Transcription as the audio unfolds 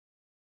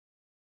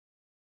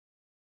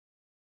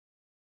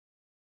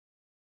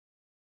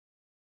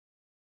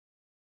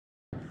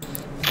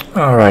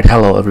Alright,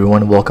 hello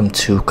everyone, welcome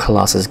to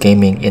Colossus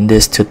Gaming. In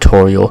this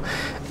tutorial,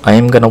 I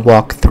am going to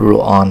walk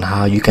through on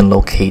how you can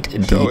locate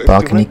the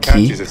balcony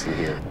key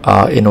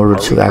in order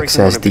to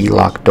access the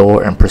locked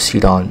door and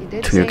proceed on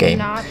to your game.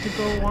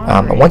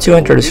 Once you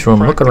enter this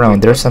room, look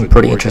around, there's some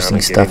pretty interesting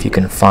stuff you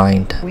can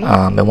find.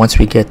 And once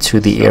we get to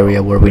the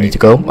area where we need to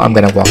go, I'm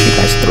going to walk you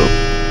guys through.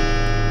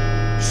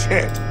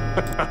 Shit!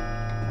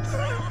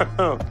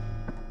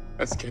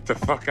 That scared the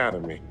fuck out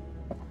of me.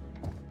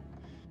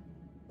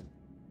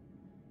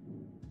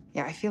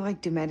 Yeah, I feel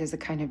like Dumet is the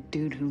kind of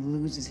dude who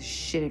loses his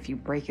shit if you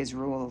break his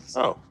rules.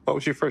 Oh, what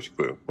was your first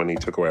clue? When he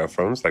took away our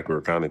phones like we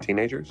were kind of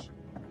teenagers?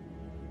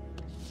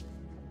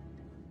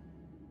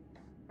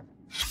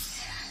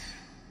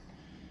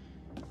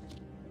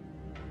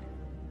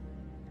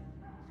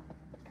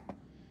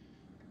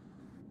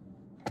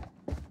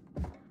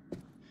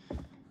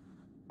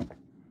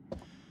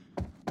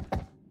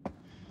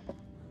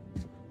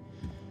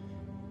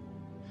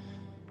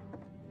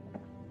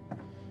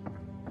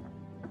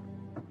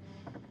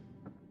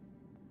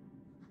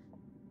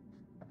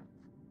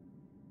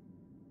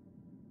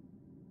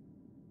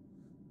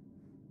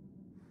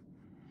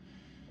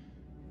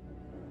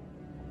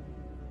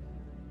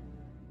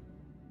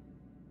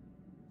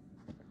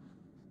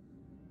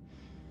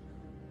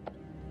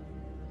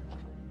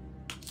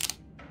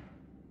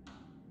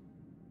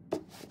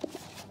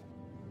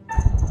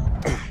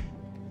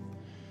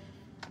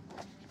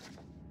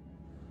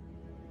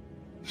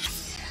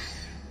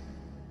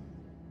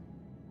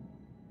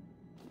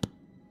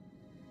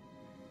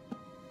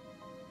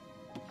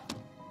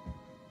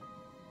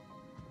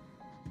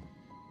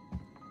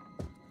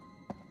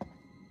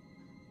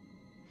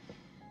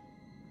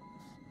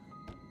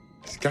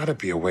 There's gotta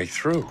be a way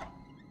through.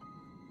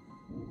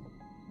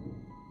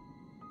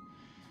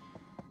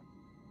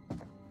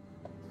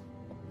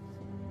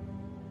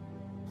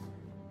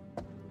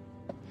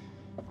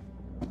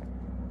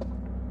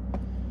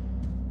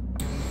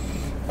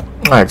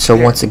 Alright, so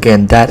once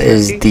again, that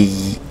is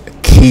the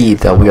key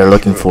that we are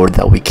looking for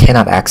that we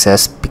cannot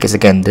access because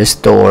again, this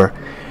door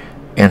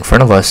in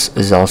front of us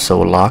is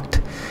also locked.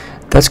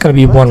 That's going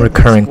to be one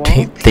recurring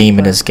theme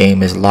in this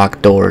game, is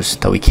locked doors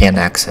that we can't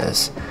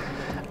access.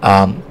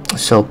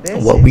 So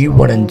what we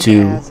want to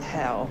do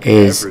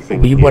is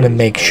we want to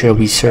make sure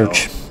we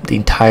search the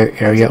entire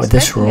area of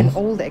this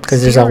room,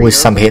 because there's always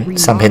some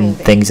hidden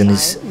things in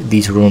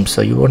these rooms,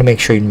 so you want to make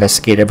sure you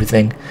investigate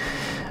everything,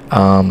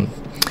 and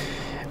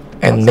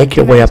make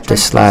your way up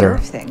this ladder,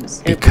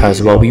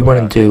 because what we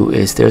want to do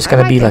is there's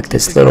going to be like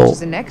this little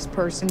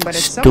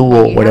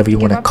stool, whatever you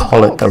want to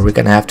call it, that we're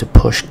going to have to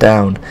push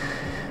down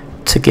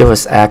to give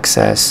us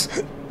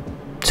access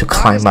to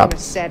climb up.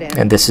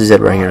 And this is it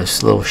right here,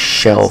 this little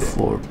shelf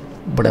or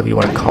whatever you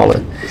want to call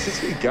it.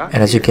 And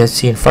as you can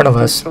see in front of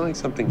us,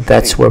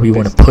 that's where we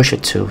want to push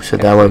it to, so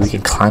that way we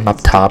can climb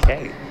up top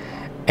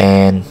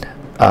and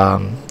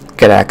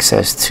get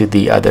access to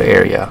the other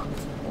area.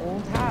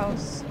 Old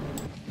house.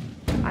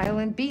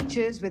 Island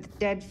beaches with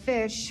dead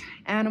fish,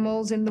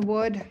 animals in the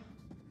wood.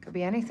 Could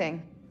be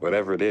anything.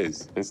 Whatever it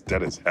is, it's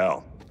dead as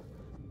hell.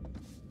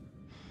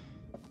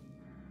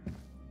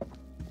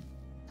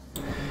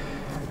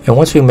 And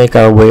once we make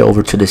our way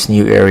over to this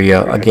new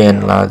area,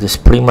 again, this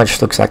pretty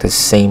much looks like the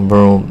same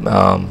room,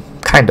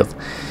 kind of.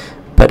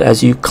 But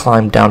as you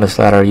climb down this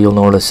ladder, you'll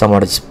notice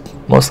someone is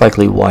most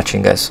likely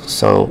watching us.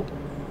 So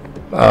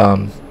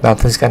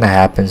nothing's gonna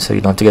happen, so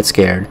you don't have to get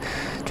scared.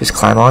 Just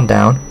climb on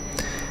down.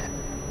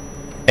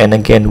 And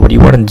again, what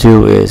you want to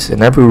do is,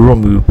 in every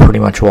room you pretty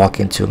much walk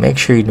into, make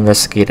sure you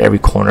investigate every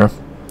corner.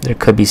 There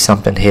could be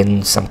something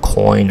hidden, some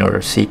coin or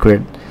a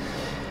secret.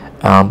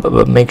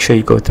 But make sure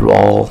you go through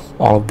all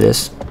of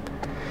this.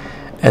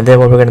 And then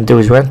what we're going to do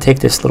is we're going to take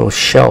this little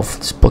shelf,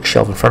 this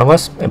bookshelf in front of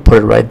us, and put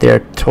it right there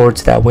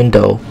towards that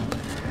window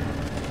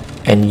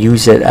and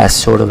use it as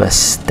sort of a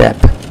step.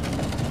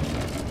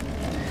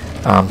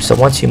 So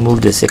once you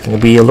move this, it can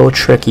be a little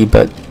tricky,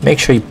 but make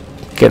sure you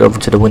get over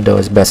to the window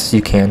as best as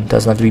you can.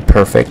 Doesn't have to be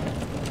perfect,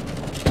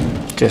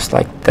 just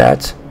like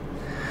that.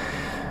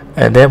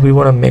 And then we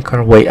want to make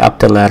our way up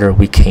the ladder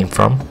we came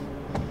from,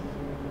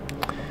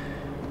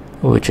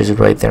 which is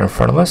right there in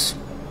front of us.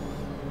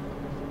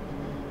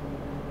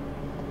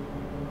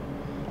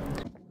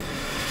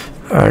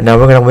 Alright, now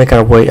we're going to make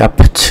our way up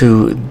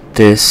to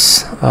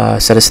this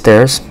set of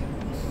stairs.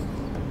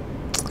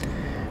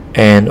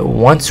 And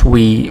once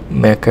we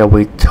make our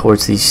way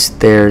towards these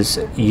stairs,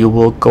 you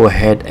will go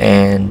ahead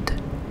and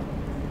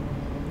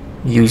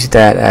use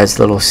that as a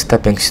little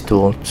stepping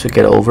stool to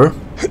get over.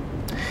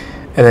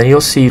 And then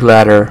you'll see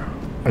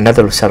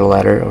another set of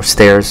ladder, or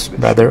stairs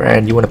rather,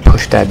 and you want to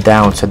push that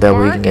down so that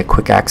way you can get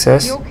quick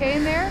access.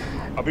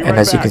 And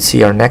as you can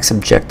see, our next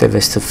objective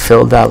is to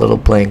fill that little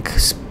blank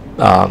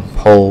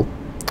hole.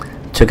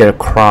 To get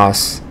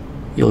across,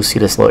 you'll see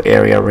this little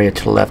area right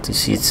to the left. You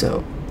see it's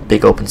a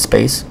big open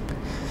space,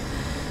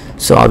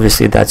 so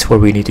obviously that's where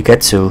we need to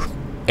get to.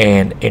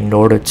 And in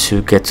order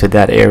to get to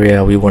that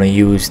area, we want to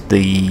use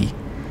the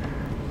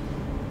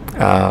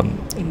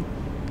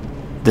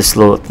this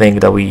little thing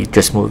that we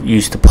just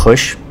used to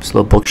push, this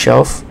little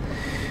bookshelf.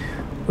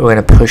 We're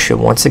gonna push it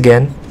once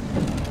again.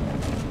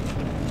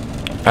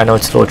 I know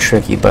it's a little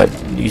tricky, but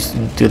you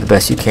do the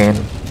best you can.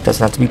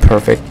 Doesn't have to be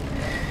perfect.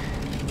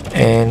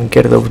 And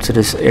get it over to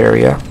this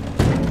area.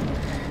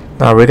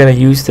 Now we're gonna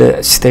use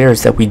the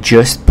stairs that we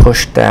just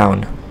pushed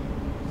down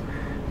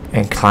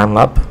and climb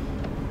up.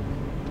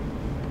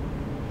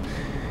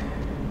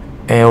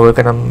 And we're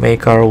gonna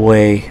make our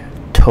way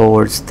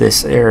towards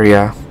this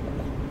area.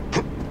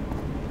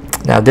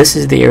 Now this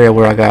is the area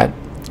where I got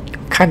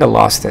kind of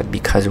lost at,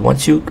 because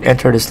once you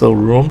enter this little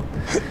room,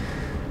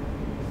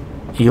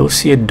 you'll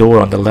see a door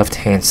on the left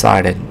hand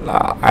side, and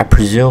I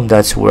presume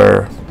that's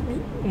where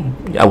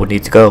I would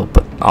need to go,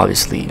 but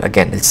obviously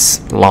again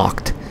it's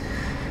locked.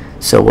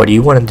 So what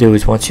you want to do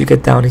is, once you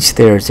get down these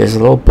stairs, there's a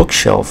little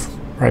bookshelf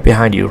right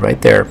behind you,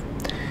 right there.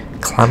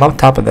 Climb up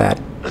top of that,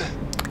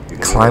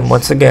 climb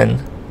once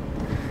again,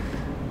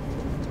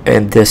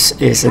 and this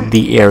is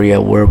the area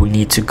where we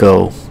need to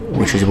go,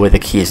 which is where the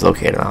key is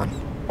located on.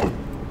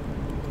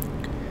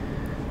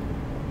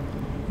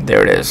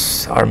 There it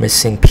is, our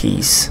missing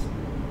piece.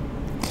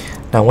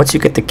 Now once you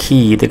get the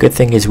key, the good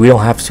thing is we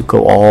don't have to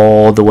go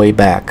all the way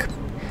back.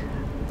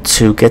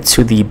 To get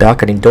to the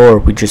balcony door,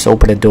 we just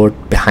open the door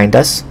behind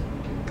us.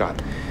 Got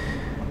it.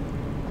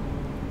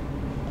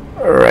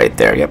 Right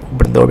there, yep,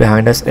 open the door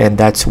behind us, and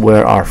that's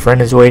where our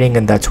friend is waiting,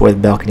 and that's where the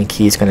balcony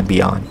key is going to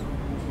be on.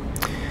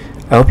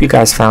 I hope you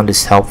guys found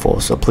this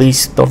helpful, so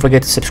please don't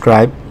forget to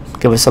subscribe,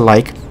 give us a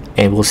like,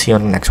 and we'll see you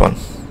on the next one.